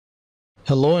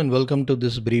Hello and welcome to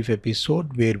this brief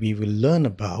episode where we will learn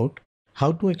about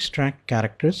how to extract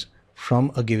characters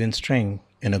from a given string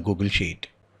in a Google Sheet.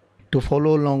 To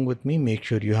follow along with me, make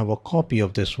sure you have a copy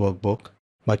of this workbook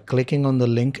by clicking on the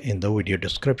link in the video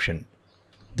description.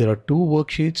 There are two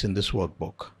worksheets in this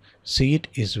workbook. See it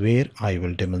is where I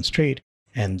will demonstrate,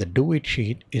 and the Do It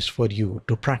sheet is for you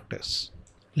to practice.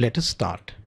 Let us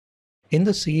start. In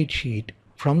the See It sheet,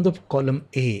 from the column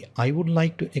A, I would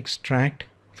like to extract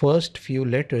first few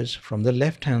letters from the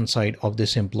left hand side of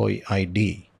this employee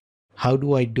ID. How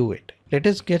do I do it? Let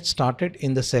us get started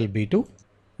in the cell B2.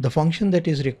 The function that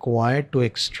is required to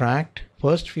extract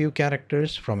first few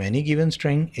characters from any given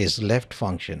string is left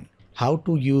function. How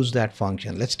to use that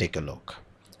function? Let's take a look.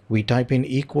 We type in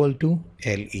equal to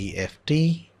left,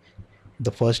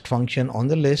 the first function on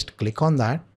the list, click on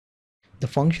that. The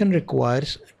function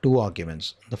requires two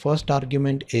arguments. The first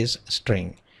argument is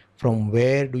string. From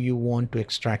where do you want to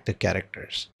extract the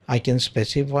characters? I can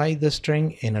specify the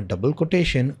string in a double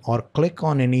quotation or click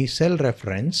on any cell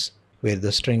reference where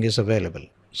the string is available.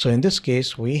 So in this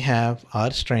case, we have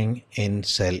our string in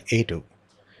cell A2,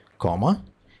 comma,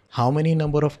 how many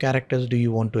number of characters do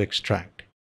you want to extract?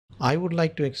 I would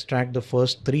like to extract the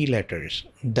first three letters.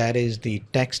 That is the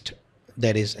text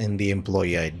that is in the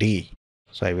employee ID.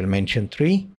 So I will mention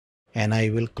 3 and I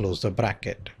will close the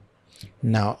bracket.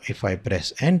 Now if I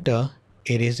press enter,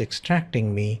 it is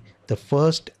extracting me the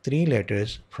first three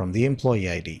letters from the employee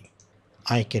ID.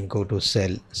 I can go to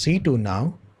cell C2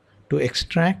 now. To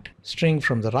extract string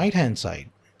from the right hand side,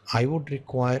 I would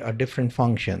require a different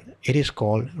function. It is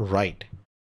called write.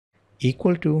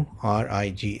 Equal to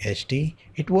RIGHT.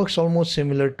 It works almost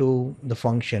similar to the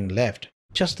function left,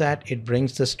 just that it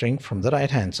brings the string from the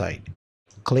right hand side.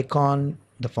 Click on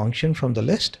the function from the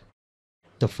list.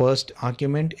 The first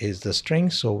argument is the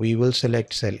string, so we will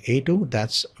select cell A2,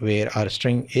 that's where our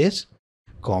string is,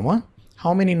 comma,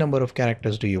 how many number of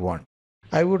characters do you want?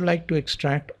 I would like to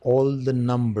extract all the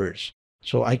numbers.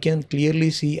 So I can clearly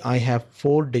see I have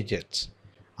 4 digits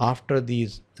after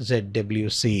these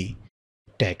ZWC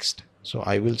text. So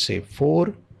I will say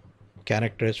 4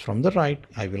 characters from the right.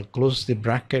 I will close the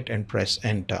bracket and press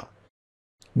enter.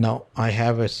 Now I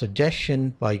have a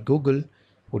suggestion by Google.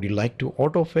 Would you like to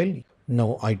autofill?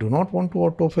 No, I do not want to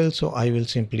autofill, so I will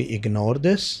simply ignore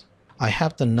this. I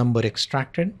have the number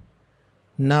extracted.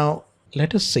 Now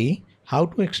let us see how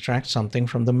to extract something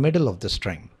from the middle of the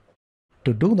string.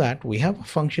 To do that, we have a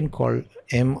function called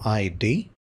mid.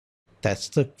 That's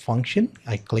the function.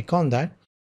 I click on that.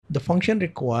 The function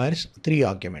requires 3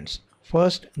 arguments.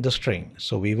 First, the string.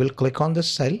 So we will click on this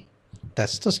cell.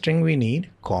 That's the string we need,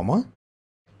 comma.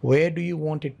 Where do you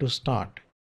want it to start?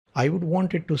 I would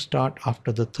want it to start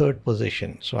after the 3rd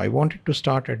position. So I want it to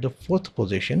start at the 4th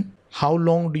position. How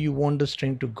long do you want the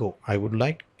string to go? I would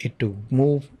like it to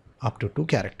move up to 2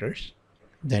 characters.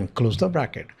 Then close the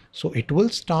bracket. So it will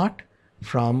start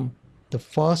from the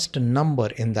first number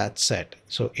in that set.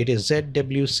 So it is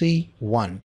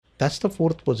ZWC1. That's the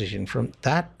 4th position. From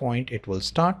that point it will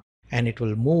start and it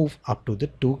will move up to the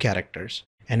 2 characters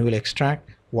and will extract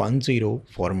 10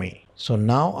 for me. So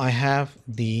now I have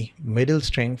the middle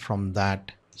string from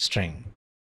that string.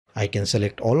 I can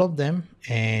select all of them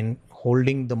and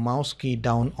holding the mouse key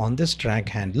down on this drag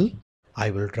handle,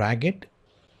 I will drag it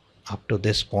up to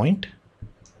this point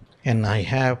and I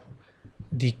have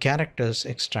the characters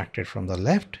extracted from the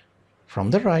left,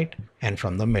 from the right and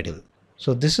from the middle.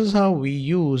 So this is how we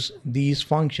use these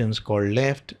functions called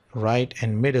left, right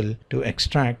and middle to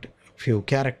extract few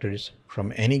characters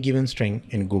from any given string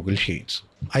in Google Sheets.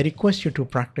 I request you to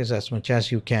practice as much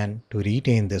as you can to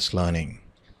retain this learning.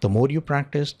 The more you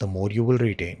practice, the more you will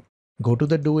retain. Go to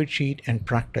the Do It sheet and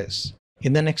practice.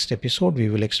 In the next episode, we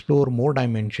will explore more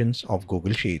dimensions of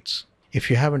Google Sheets. If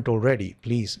you haven't already,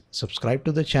 please subscribe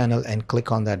to the channel and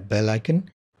click on that bell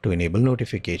icon to enable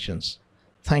notifications.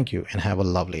 Thank you and have a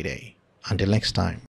lovely day. Until next time.